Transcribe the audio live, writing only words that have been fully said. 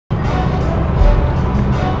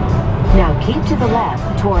keep to the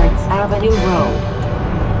left towards Avenue Road.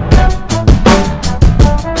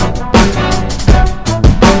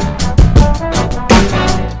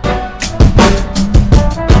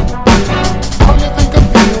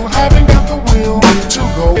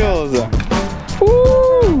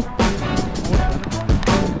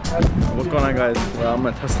 What's going on, guys? Well, I'm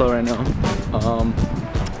at Tesla right now.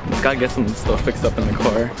 Just gotta get some stuff fixed up in the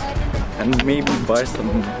car and maybe buy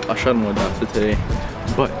some Ashadmo adapter today.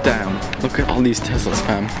 But damn, look at all these Teslas,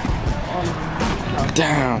 fam.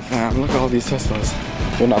 Damn, fam, look at all these Teslas.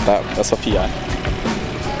 Well, not that, that's a Fiat.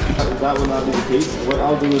 That will not be the case. What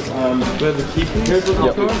I'll do is, we have the key. Here's what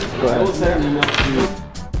I'll do. Go ahead. I will send an email to you.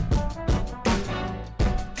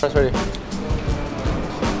 Press ready.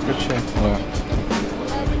 Good shit. Yeah.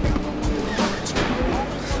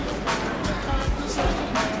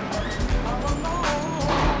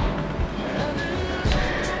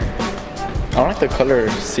 I don't like the color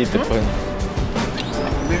seat they put in.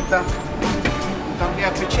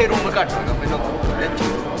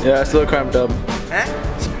 Yeah, it's a little cramped up.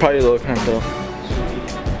 It's probably a little cramped up.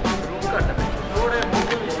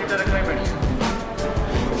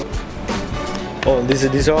 Oh,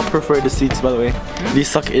 these are all perforated seats, by the way. These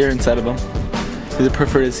suck air inside of them. These are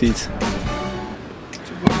perforated seats.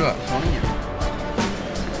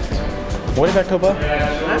 What about Toba?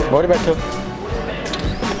 What about Toba?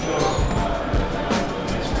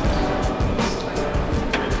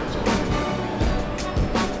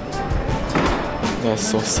 That's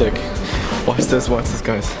so sick. Watch this,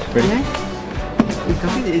 guys. Ready?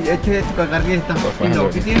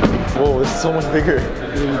 Whoa, it's so much bigger.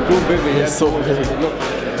 It's so big.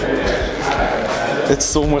 It's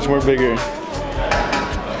so much more bigger.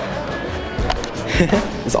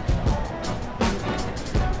 It's all.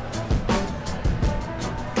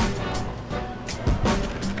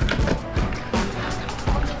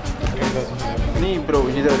 Bro,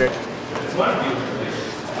 he's over there.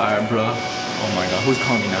 Alright, bro. Oh my god, who's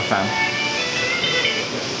calling me now, fam?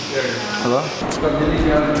 Hello?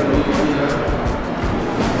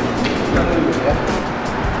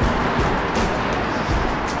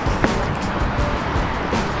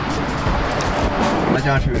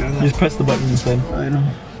 You just press the button instead. I know.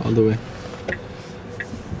 All the way.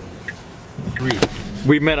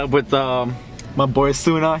 We met up with my boy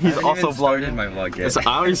Suna. He's also vlogging. My vlog yet.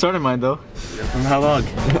 I already started mine though. From how long?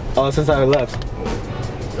 Since I left.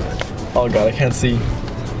 Oh god, I can't see.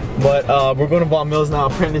 But we're going to Vaughan Mills now.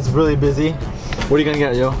 Apparently it's really busy. What are you gonna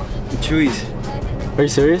get, yo? Chewies. Are you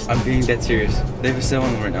serious? I'm being dead serious. They have a sale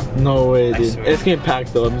on them right now. No way, dude. swear. It's gonna be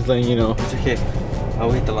packed though, I'm just letting you know. It's okay. I'll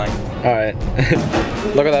wait the line. Alright.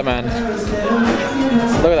 Look at that man.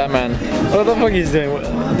 Look at that man. What the fuck he's doing?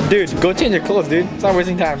 Dude, go change your clothes, dude. Stop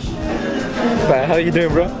wasting time. What the hell are you doing,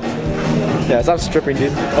 bro? Yeah, stop stripping,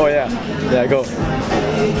 dude. Oh yeah. Yeah, go.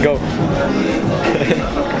 Go.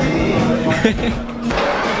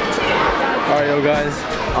 Alright, yo guys.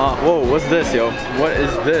 Whoa, what's this, yo? What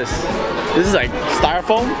is this? This is like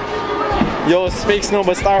styrofoam? Yo, it's fake snow,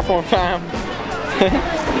 but styrofoam, fam.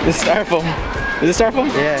 It's styrofoam. Is it styrofoam?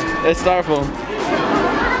 Yeah. It's styrofoam.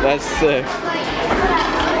 That's sick.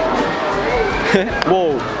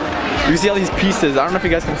 Whoa. You see all these pieces. I don't know if you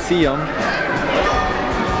guys can see them.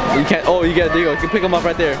 You can't. Oh, you get. There you go. You can pick them up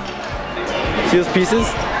right there. See those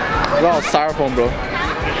pieces? They're all styrofoam, bro.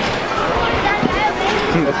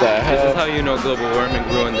 What the hell? This is how you know global warming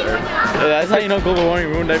ruined the earth. Yeah, that's how you know global warming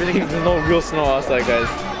ruined everything. There's no real snow outside, guys.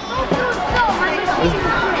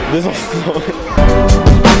 There's no snow.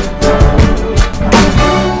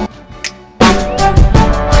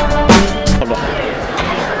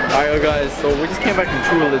 Alright guys, so we just came back from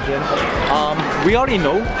True Religion. We already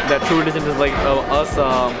know that True Religion is like us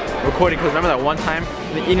recording, because remember that one time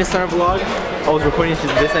in the Eden Center vlog, I was recording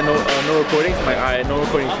this and no recordings. I'm like, alright, no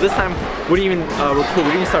recordings. So this time we didn't even record,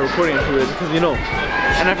 we didn't start recording True Religion because we know.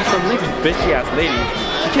 And after some reason, bitchy ass lady,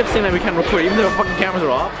 she kept saying that we can't record even though the fucking cameras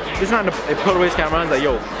are off. This is not a ProRace camera. I was like,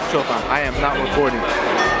 yo, chill fam, I am not recording.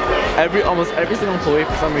 Almost every single employee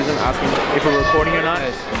for some reason asking if we're recording or not.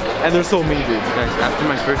 And they're so mean, dude. Guys, after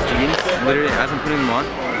my first jeans, literally as I'm putting them on,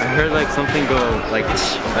 I heard like something go like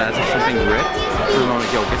as if something ripped. So I'm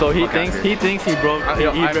like, yo, get So the he fuck out thinks of here.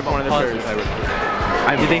 he ripped one of the pairs.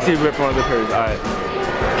 He thinks he ripped one of the pairs. Alright.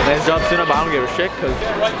 Nice job, Suna, but I don't give a shit because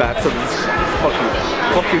that's fuck you.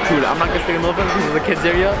 Fuck you, truly. I'm not gonna stick in Milford because it's a kids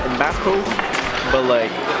area in Bass Pro. But like,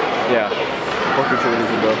 yeah. Fuck you, truly,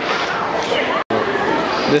 bro.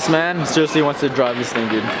 This man seriously wants to drive this thing,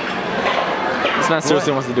 dude. This man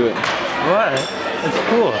seriously wants to do it. What? It's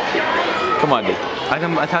cool. Come on, dude. I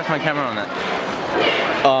can attach my camera on that.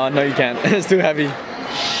 No you can't. It's too heavy.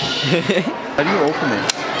 How do you open it?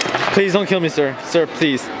 Please don't kill me, sir. Sir,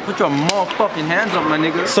 please. Put your motherfucking hands up, my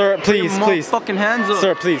nigga. Sir, please, Put your please. motherfucking hands up.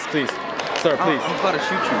 Sir, please, please. Sir, please. I'm about to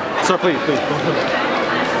shoot you. Sir, please, please. Don't kill me.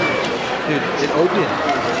 Dude, it opened.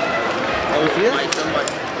 Oh, see it?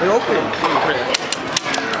 It opened.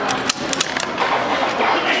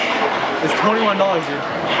 It's $21, dude.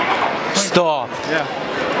 Stop. Yeah.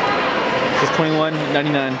 It's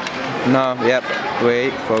 $21.99. No, yep.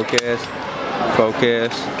 Wait, focus.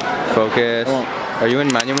 Focus. Focus. Are you in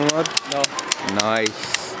manual mode? No.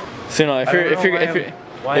 Nice. So no, if you're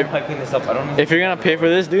Why am I picking this up? I don't know. if you're gonna pay for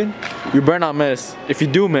this, dude, you better not miss. If you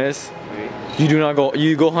do miss, you do not go.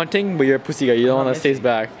 You go hunting, but you're a pussy guy. You're the one that stays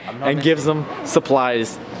back and gives them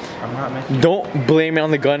supplies. I'm not missing. Don't blame it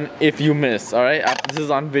on the gun if you miss. All right? This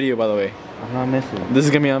is on video, by the way. I'm not missing. This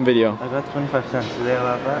is gonna be on video. I got 25 cents. Do they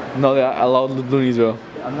allow that? No, they allow loonies, bro.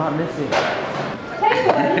 I'm not missing.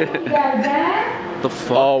 The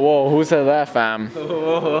fuck? Oh, whoa! Who said that, fam?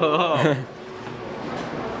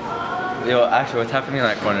 Yo, actually, what's happening in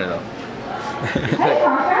that corner though? Hey,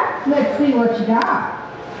 Parker, let's see what you got.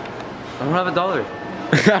 I don't have $1.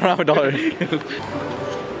 I don't have $1.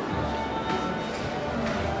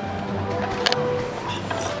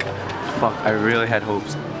 Fuck, I really had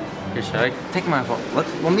hopes. Here, should I take my phone? Let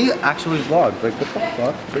me actually vlog. Like, what the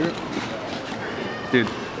fuck? Dude,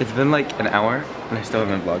 it's been like an hour and I still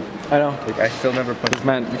haven't vlogged. I know. Like, I still never put This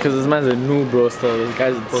man, because this man's a new bro still. This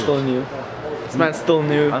guy's still new. This man's still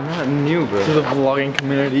new I'm not new, bro. to the vlogging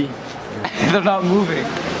community. They're not moving.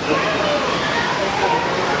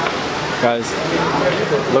 Guys,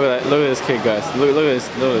 look at that. Look at this kid, guys. Look at this.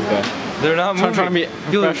 Look at this guy. They're not moving. Trying to be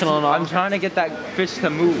professional and all. I'm trying to get that fish to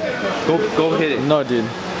move. Go hit it. No, dude.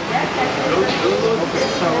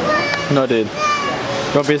 No, dude.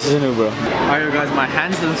 Don't be such a noob, bro. Alright, guys, my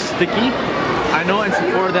hands are sticky. I know in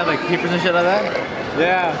Sephora they have like papers and shit like that.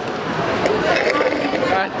 Yeah.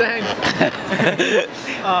 Alright, thanks.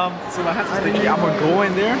 So my hands are sticky. I'm gonna go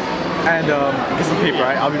in there and get some paper,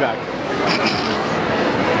 right? I'll be back.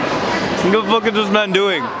 What the fuck is this man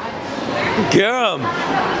doing? Get him!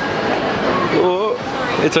 Oh,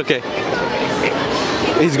 it's okay.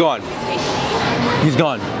 He's gone. He's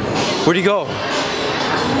gone. Where'd he go?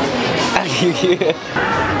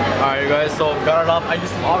 Alright guys, so got it off. I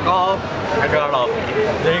used some alcohol. I got it off.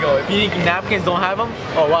 There you go. If you need napkins, don't have them.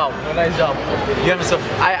 Oh wow, nice job. You have some.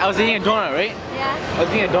 I was eating a donut, right? Yeah. I was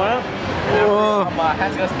eating a donut. My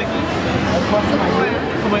hands got sticky. So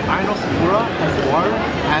my I know Sephora has water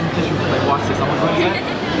and tissue. Like watch this. I'm gonna go inside.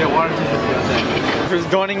 Yeah, water and tissue. Who's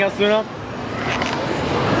joining us, Luna?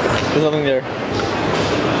 There's nothing there.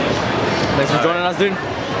 Thanks for joining us, dude.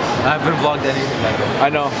 I haven't vlogged anything like that. I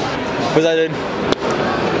know. Because I did.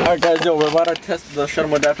 Alright guys, yo, we're about to test the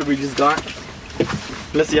shunt adapter we just got.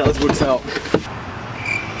 Let's see how this works out.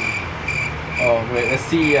 Oh wait, let's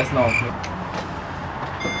see. Yes, no.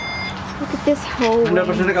 Look at this whole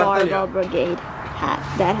Barbell Brigade hat.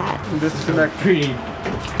 That hat. This is a pretty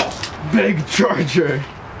big charger.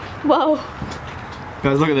 Whoa.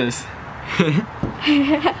 Guys, look at this.